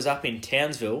game was up in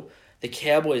Townsville. The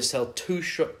Cowboys fell 2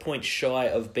 points shy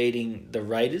of beating the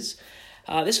Raiders.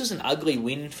 This was an ugly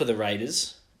win for the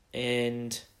Raiders,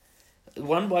 and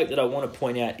one bloke that I want to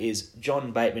point out is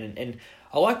John Bateman, and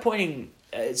I like pointing.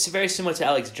 It's very similar to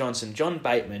Alex Johnson. John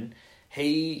Bateman,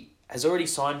 he has already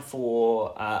signed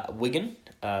for Wigan,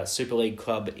 Super League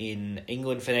club in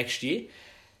England for next year.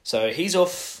 So he's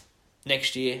off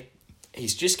next year.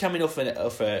 He's just coming off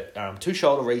 2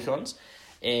 shoulder recons,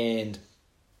 and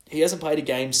he hasn't played a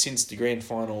game since the grand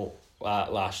final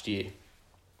last year.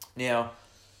 Now,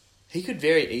 he could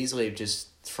very easily have just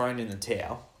thrown in the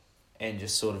towel and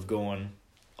just sort of gone,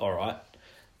 all right,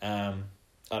 I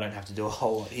don't have to do a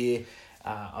whole lot here.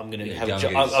 I'm going to have a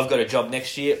job. I've got a job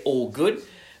next year. All good.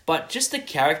 But just the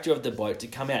character of the bloke to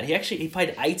come out. He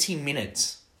played 80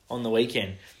 minutes on the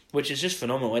weekend, which is just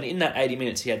phenomenal. And in that 80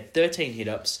 minutes, he had 13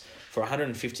 hit-ups for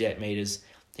 158 metres.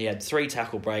 He had 3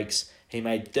 tackle breaks. He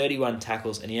made 31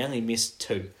 tackles, and he only missed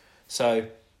 2. So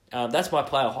that's my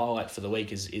player highlight for the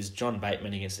week is John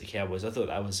Bateman against the Cowboys. I thought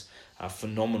that was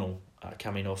phenomenal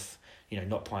coming off,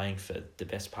 not playing for the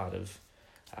best part of,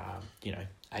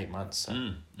 8 months.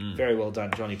 So very well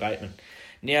done, Johnny Bateman.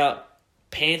 Now,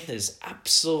 Panthers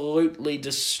absolutely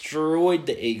destroyed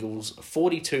the Eagles,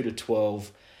 42-12,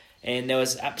 and there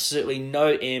was absolutely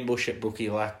no ambush at Brookie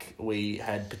like we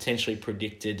had potentially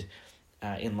predicted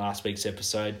in last week's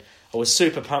episode. I was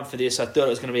super pumped for this. I thought it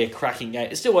was going to be a cracking game.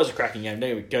 It still was a cracking game.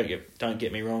 Don't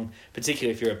get me wrong,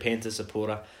 particularly if you're a Panther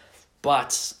supporter.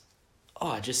 But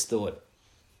I just thought,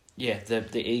 the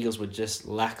Eagles were just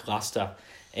lackluster.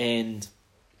 And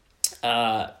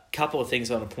couple of things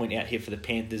I want to point out here for the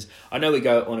Panthers. I know we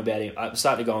go on about him. I'm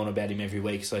starting to go on about him every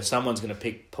week, so someone's going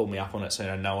to pull me up on it so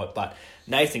I know it. But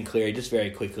Nathan Cleary, just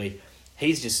very quickly,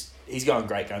 he's going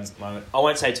great guns at the moment. I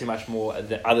won't say too much more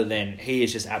other than he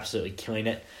is just absolutely killing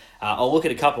it. I'll look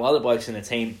at a couple other blokes in the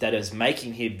team that is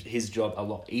making his job a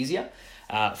lot easier.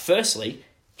 Firstly,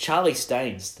 Charlie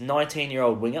Staines, the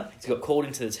 19-year-old winger, he's got called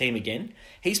into the team again.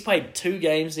 He's played 2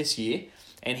 games this year,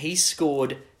 and he's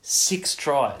scored 6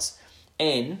 tries.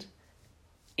 And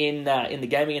in the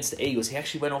game against the Eagles, he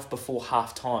actually went off before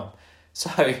half-time.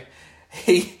 So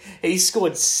he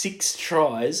scored 6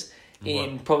 tries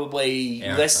in probably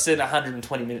less than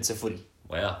 120 minutes of footy.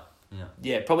 Wow. Yeah.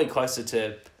 Yeah, probably closer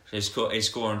to... He's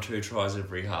scoring 2 tries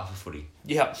every half of footy.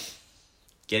 Yeah.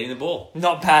 Getting the ball.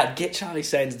 Not bad. Get Charlie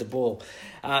Staines the ball.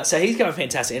 So he's going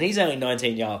fantastic, and he's only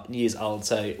 19 years old,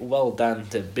 so well done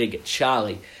to big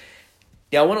Charlie.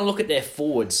 Now, I want to look at their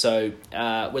forwards. So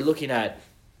we're looking at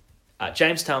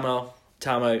James Tamo,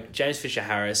 James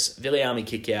Fisher-Harris, Viliami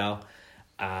Kikau,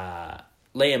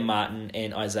 Liam Martin,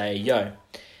 and Isaiah Yeo.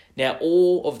 Now,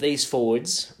 all of these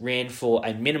forwards ran for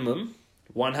a minimum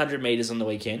 100 metres on the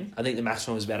weekend. I think the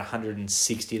maximum was about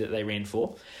 160 that they ran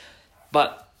for.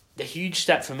 But the huge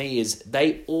stat for me is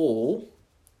they all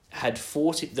had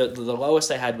 40... The lowest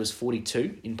they had was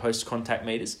 42 in post-contact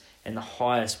metres, and the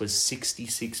highest was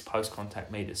 66 post-contact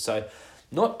metres. So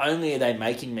not only are they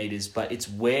making metres, but it's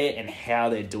where and how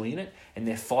they're doing it, and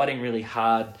they're fighting really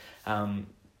hard, to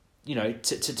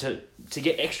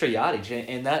get extra yardage.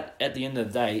 And that, at the end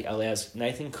of the day, allows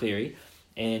Nathan Cleary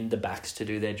and the backs to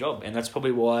do their job. And that's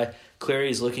probably why Cleary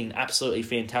is looking absolutely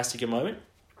fantastic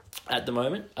at the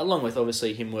moment, along with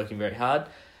obviously him working very hard.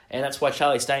 And that's why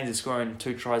Charlie Staines is scoring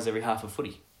 2 tries every half of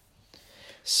footy.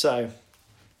 So,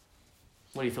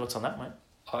 what are your thoughts on that, mate?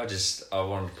 I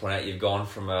wanted to point out you've gone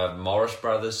from a Morris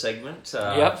Brothers segment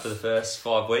for the first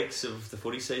 5 weeks of the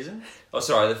footy season.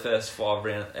 The first 5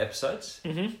 round episodes.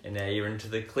 Mm-hmm. And now you're into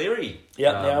the Cleary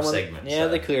segment. Now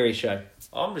the Cleary show.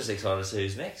 I'm just excited to see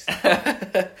who's next.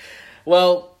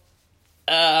 Well,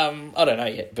 I don't know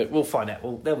yet, but we'll find out.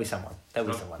 There'll be someone.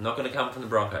 Not going to come from the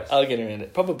Broncos. I'll get in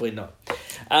it. Probably not.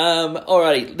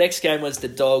 Alrighty, next game was the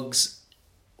Dogs.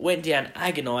 Went down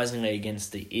agonisingly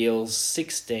against the Eels,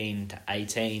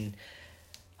 16-18.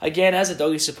 Again, as a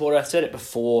Doggy supporter, I've said it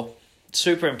before,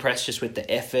 super impressed just with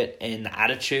the effort and the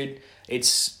attitude.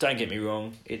 Don't get me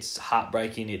wrong, it's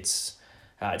heartbreaking. It's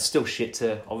still shit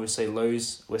to obviously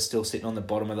lose. We're still sitting on the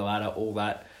bottom of the ladder, all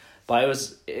that. But it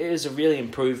was a really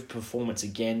improved performance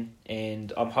again,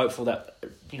 and I'm hopeful that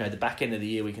the back end of the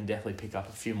year we can definitely pick up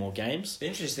a few more games.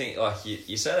 Interesting, like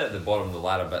you say they're at the bottom of the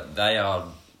ladder, but they are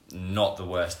not the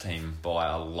worst team by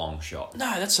a long shot.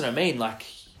 No, that's what I mean.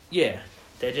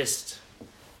 They're just...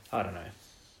 I don't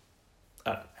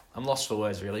know. I'm lost for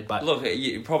words, really. But look,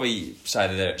 you probably say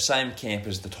that they're same camp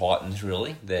as the Titans,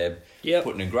 really. They're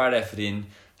putting a great effort in.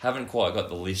 Haven't quite got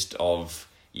the list of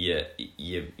your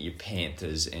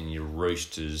Panthers and your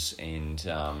Roosters and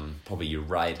probably your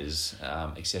Raiders,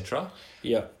 etc.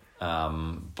 Yeah.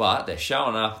 But they're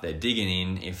showing up. They're digging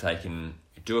in. If they can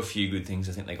do a few good things,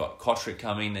 I think they got Kotrick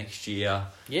coming next year.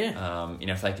 Yeah.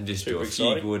 If they can just Super do a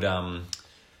exciting. few good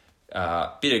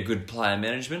bit of good player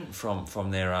management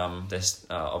from their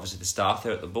obviously the staff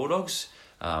there at the Bulldogs.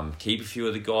 Keep a few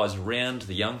of the guys around,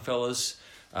 the young fellas.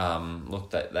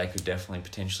 That they could definitely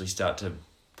potentially start to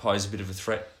pose a bit of a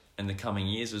threat in the coming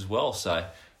years as well. So,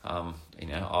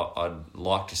 I'd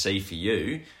like to see for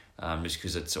you, just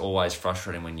because it's always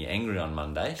frustrating when you're angry on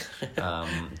Monday,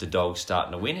 the Dogs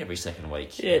starting to win every second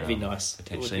week. Yeah, it'd be nice.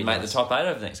 Potentially make the top 8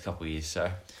 over the next couple of years.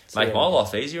 So make my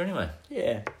life easier anyway.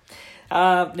 Yeah.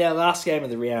 Now, last game of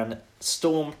the round,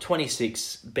 Storm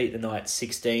 26 beat the Knights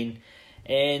 16.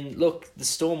 And look, the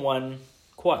Storm won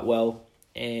quite well,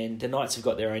 and the Knights have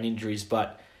got their own injuries,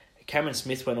 but Cameron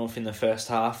Smith went off in the first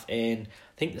half, and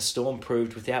I think the Storm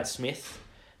proved without Smith,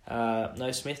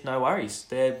 no Smith, no worries.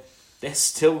 They're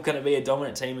still going to be a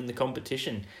dominant team in the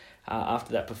competition.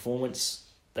 After that performance,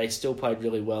 they still played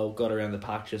really well, got around the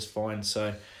park just fine,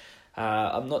 so...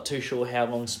 I'm not too sure how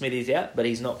long Smithy's out, but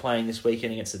he's not playing this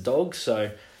weekend against the Dogs,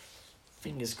 so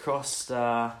fingers crossed.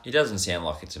 It doesn't sound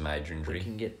like it's a major injury. We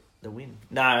can get the win.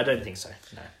 No, I don't think so.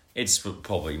 No, it's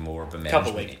probably more of a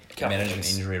management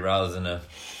injury rather than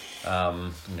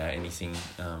anything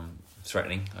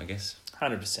threatening, I guess.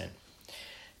 100%.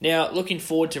 Now, looking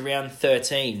forward to round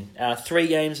 13. 3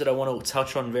 games that I want to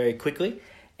touch on very quickly,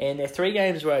 and they're 3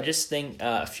 games where I just think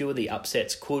a few of the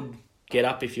upsets could get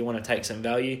up if you want to take some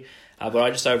value. But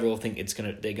I just overall think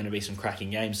they're going to be some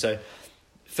cracking games. So,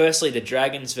 firstly, the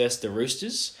Dragons versus the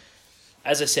Roosters.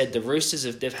 As I said, the Roosters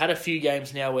they've had a few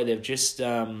games now where they've just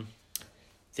kind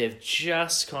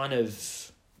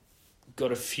of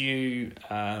got a few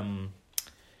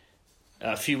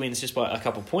wins just by a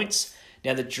couple points.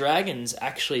 Now, the Dragons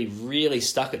actually really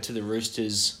stuck it to the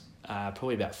Roosters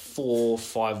probably about 4 or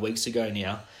 5 weeks ago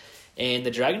now. And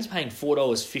the Dragons paying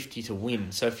 $4.50 to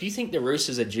win. So if you think the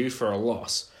Roosters are due for a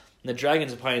loss, and the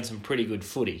Dragons are playing some pretty good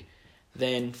footy,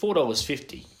 then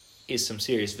 $4.50 is some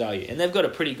serious value. And they've got a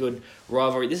pretty good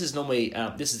rivalry. This is normally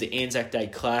this is the Anzac Day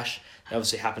clash. It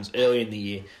obviously happens early in the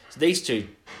year. So these two,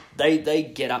 they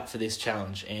get up for this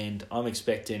challenge, and I'm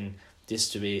expecting this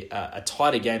to be a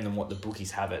tighter game than what the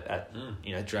bookies have it at.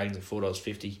 Dragons at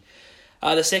 $4.50.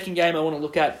 The second game I want to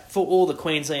look at for all the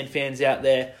Queensland fans out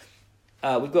there,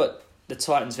 we've got the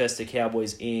Titans versus the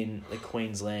Cowboys in the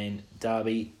Queensland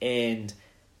Derby, and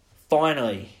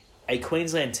finally, a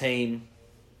Queensland team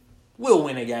will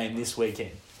win a game this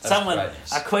weekend.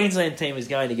 A Queensland team is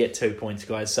going to get 2 points,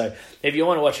 guys. So if you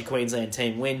want to watch a Queensland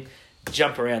team win,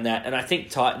 jump around that. And I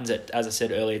think Titans, as I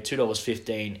said earlier,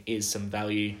 $2.15 is some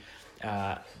value.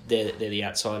 They're the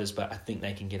outsiders, but I think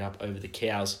they can get up over the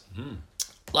Cows. Mm.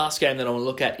 Last game that I want to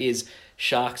look at is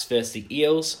Sharks versus the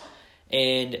Eels.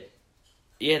 And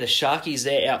yeah, the Sharkies,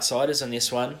 they're outsiders on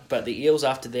this one, but the Eels,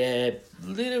 after their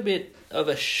little bit of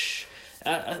a...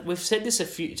 we've said this a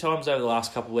few times over the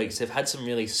last couple of weeks. They've had some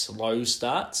really slow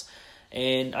starts,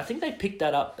 and I think they picked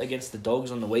that up against the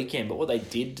Dogs on the weekend. But what they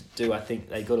did do, I think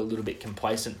they got a little bit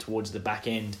complacent towards the back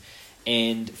end,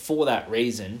 and for that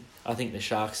reason, I think the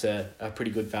Sharks are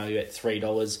pretty good value at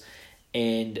 $3,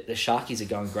 and the Sharkies are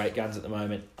going great guns at the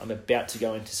moment. I'm about to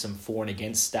go into some for and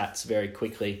against stats very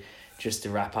quickly just to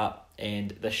wrap up, and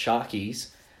the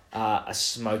Sharkies are a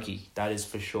smoky, that is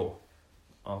for sure.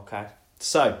 Okay,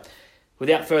 so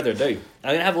without further ado, I'm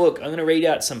going to have a look. I'm going to read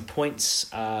out some points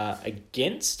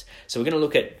against. So we're going to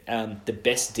look at the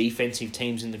best defensive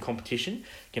teams in the competition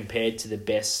compared to the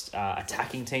best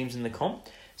attacking teams in the comp,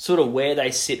 sort of where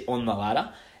they sit on the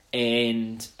ladder.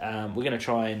 And we're going to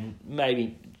try and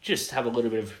maybe just have a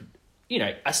little bit of,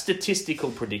 a statistical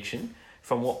prediction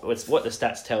from what the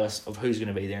stats tell us of who's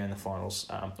going to be there in the finals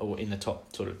or in the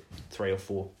top sort of 3 or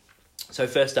 4. So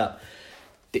first up,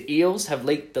 the Eels have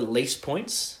leaked the least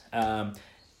points.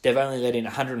 They've only let in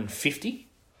 150.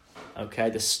 Okay,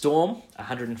 the Storm,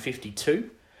 152.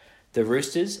 The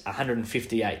Roosters,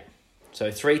 158.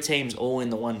 So 3 teams all in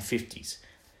the 150s.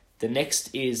 The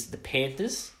next is the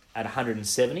Panthers at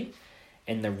 170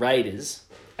 and the Raiders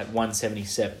at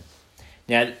 177.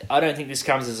 Now, I don't think this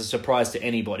comes as a surprise to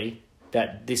anybody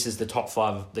that this is the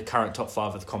current top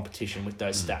 5 of the competition with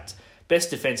those stats. Best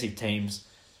defensive teams,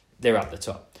 they're up the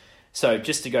top. So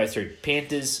just to go through,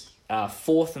 Panthers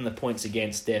 4th in the points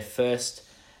against, their first.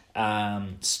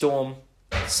 Storm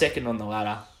 2nd on the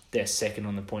ladder, they're 2nd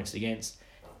on the points against.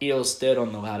 Eels 3rd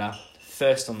on the ladder,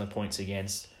 1st on the points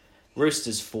against.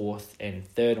 Roosters 4th and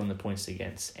 3rd on the points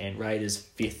against, and Raiders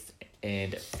 5th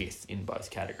and 5th in both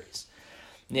categories.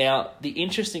 Now, the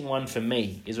interesting one for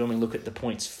me is when we look at the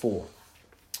points for.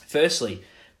 Firstly,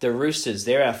 the Roosters,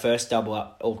 they're our first double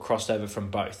up, all crossed over from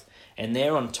both. And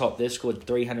they're on top. They've scored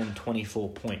 324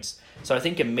 points. So I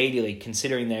think immediately,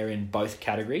 considering they're in both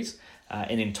categories,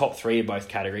 and in top 3 of both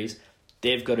categories,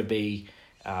 they've got to be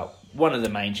one of the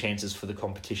main chances for the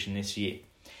competition this year.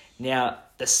 Now,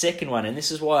 the second one, and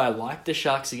this is why I like the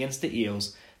Sharks against the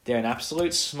Eels, they're an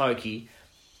absolute smoky.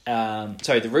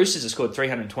 The Roosters have scored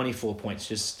 324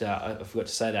 points. I forgot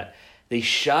to say that. The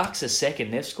Sharks are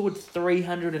second. They've scored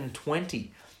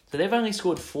 320. So they've only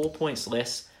scored 4 points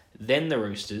less than the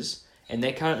Roosters, and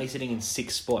they're currently sitting in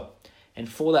 6th spot. And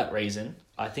for that reason,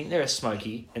 I think they're a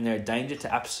smoky, and they're a danger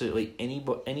to absolutely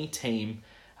any team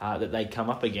that they come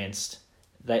up against.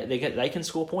 They can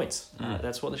score points.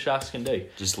 That's what the Sharks can do.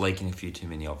 Just leaking a few too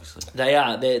many, obviously. They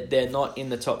are. They're not in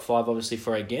the top 5, obviously,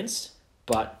 for against,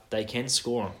 but they can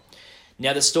score them.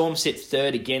 Now, the Storm sit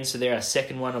 3rd again, so they're our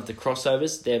second one of the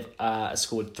crossovers. They've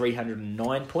scored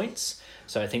 309 points.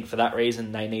 So I think for that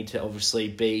reason, they need to obviously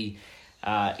be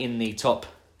in the top,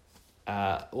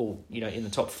 in the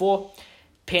top 4.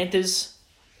 Panthers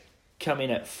come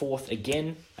in at 4th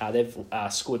again. They've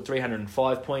scored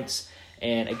 305 points.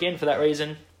 And again, for that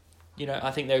reason,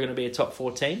 I think they're going to be a top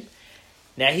 4 team.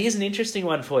 Now, here's an interesting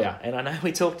one for you. And I know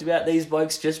we talked about these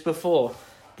blokes just before.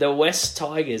 The West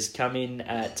Tigers come in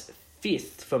at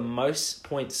 5th for most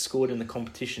points scored in the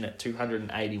competition at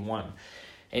 281.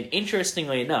 And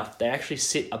interestingly enough, they actually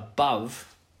sit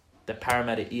above the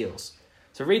Parramatta Eels.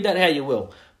 So read that how you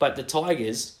will. But the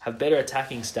Tigers have better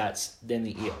attacking stats than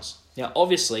the Eels. Now,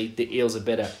 obviously, the Eels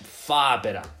are far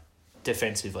better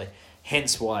defensively.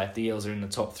 Hence why the Eels are in the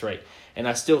top 3. And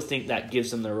I still think that gives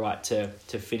them the right to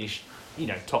finish,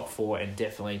 top 4 and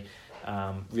definitely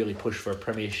really push for a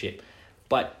premiership.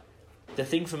 But the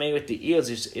thing for me with the Eels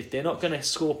is if they're not going to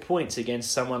score points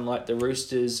against someone like the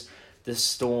Roosters, the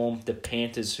Storm, the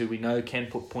Panthers, who we know can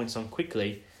put points on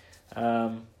quickly,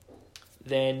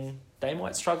 then they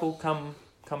might struggle come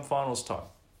finals time.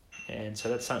 And so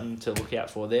that's something to look out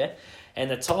for there. And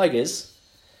the Tigers,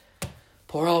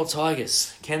 Poor old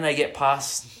Tigers. Can they get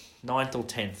past 9th or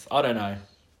 10th? I don't know.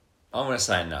 I'm going to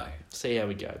say no. See how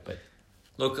we go. But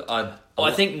Look, I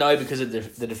think no because of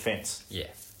the defence. Yeah.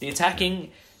 The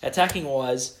attacking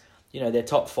wise, they're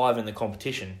top 5 in the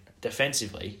competition.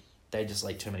 Defensively, they just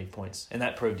let too many points. And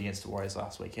that proved against the Warriors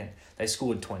last weekend. They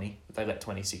scored 20, but they let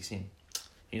 26 in.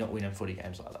 You're not winning footy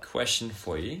games like that. Question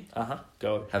for you.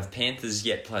 Go. Have Panthers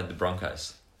yet played the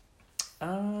Broncos?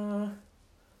 I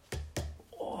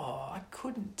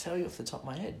couldn't tell you off the top of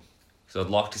my head. So I'd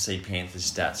like to see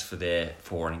Panthers stats for their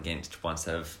for and against once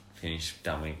they've finished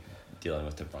dealing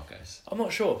with the Broncos. I'm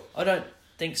not sure. I don't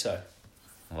think so.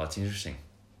 Well, that's interesting.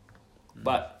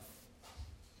 But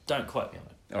don't quote me on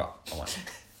it. All right, I won't.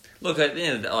 Look, at the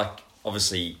end of the,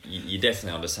 obviously, you're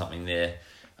definitely onto something there.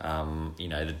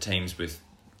 The teams with,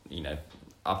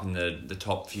 up in the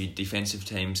top few defensive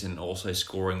teams and also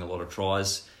scoring a lot of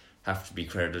tries have to be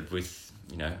credited with,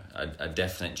 a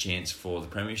definite chance for the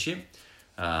premiership.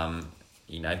 But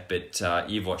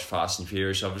you've watched Fast and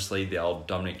Furious, obviously, the old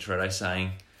Dominic Toretto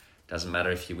saying, doesn't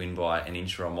matter if you win by an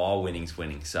inch or a mile, winning's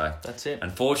winning. So that's it.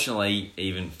 Unfortunately,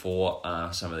 even for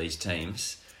some of these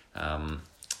teams,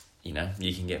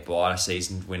 you can get by a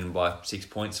season winning by 6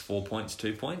 points, 4 points,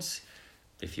 2 points.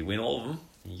 If you win all of them,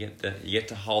 you get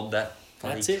to hold that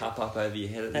funny cup up over your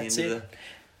head at the end of the...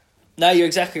 No, you're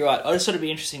exactly right. I just thought it'd be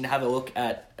interesting to have a look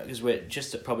at, because we're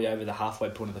just probably over the halfway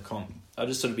point of the comp. I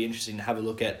just thought it'd be interesting to have a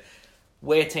look at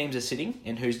where teams are sitting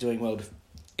and who's doing well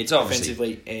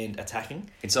defensively and attacking.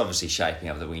 It's obviously shaping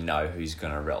up that we know who's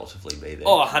going to relatively be there.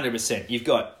 Oh, 100%. You've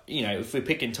got, if we're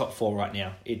picking top 4 right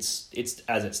now, it's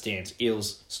as it stands.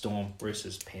 Eels, Storm,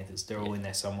 Roosters, Panthers. They're all in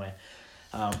there somewhere.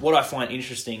 What I find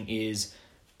interesting is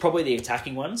probably the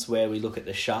attacking ones, where we look at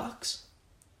the Sharks,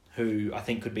 who I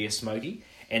think could be a smoky,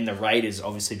 and the Raiders,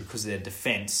 obviously, because of their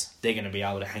defence, they're going to be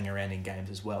able to hang around in games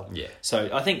as well. Yeah. So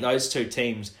I think those two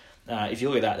teams, if you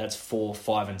look at that, that's 4,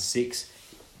 5 and 6.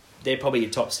 They're probably your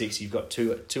top 6. You've got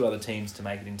two other teams to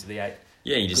make it into the 8.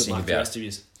 Yeah, you just think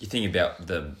about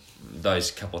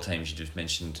those couple of teams you just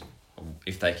mentioned.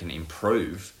 If they can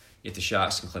improve, if the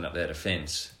Sharks can clean up their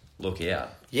defence, look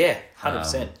out. Yeah,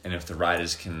 100%. And if the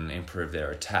Raiders can improve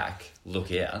their attack,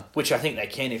 look out. Which I think they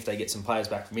can if they get some players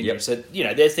back from injury. Yep. So,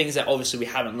 there's things that obviously we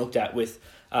haven't looked at with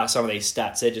some of these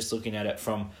stats. They're just looking at it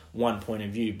from one point of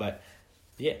view. But,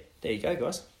 yeah, there you go,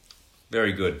 guys.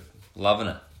 Very good. Loving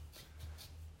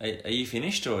it. Are you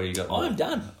finished or you got more? I'm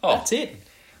done. Oh. That's it.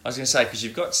 I was going to say, because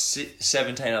you've got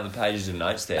 17 other pages of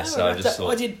notes there, so I just thought...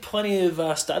 I did plenty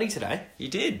of study today. You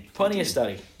did? Plenty of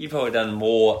study. You've probably done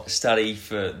more study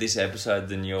for this episode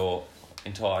than your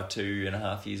entire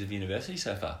 2.5 years of university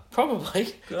so far.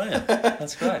 Probably. Good on you.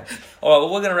 That's great. All right,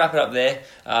 well, we're going to wrap it up there.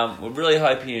 We really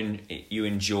hope you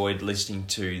enjoyed listening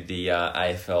to the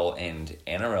AFL and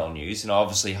NRL news, and I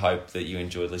obviously hope that you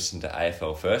enjoyed listening to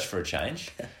AFL first for a change.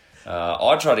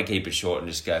 I try to keep it short and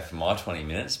just go for my 20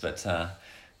 minutes, but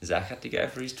Zach had to go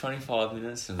for his 25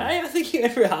 minutes. And hey, I think you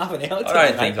went for half an hour. I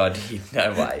don't think I did.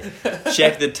 No way.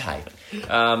 Check the tape.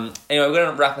 Anyway, we're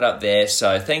going to wrap it up there.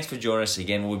 So thanks for joining us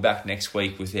again. We'll be back next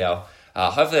week with our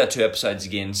hopefully our 2 episodes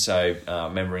again. So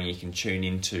remembering you can tune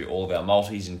into all of our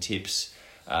multis and tips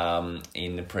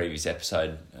in the previous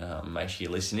episode. Make sure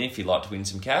you listen in if you'd like to win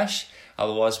some cash.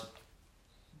 Otherwise,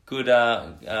 good.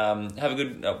 Have a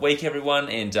good week, everyone,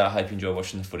 and hope you enjoy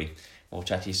watching the footy. We'll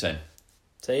chat to you soon.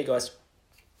 See you guys.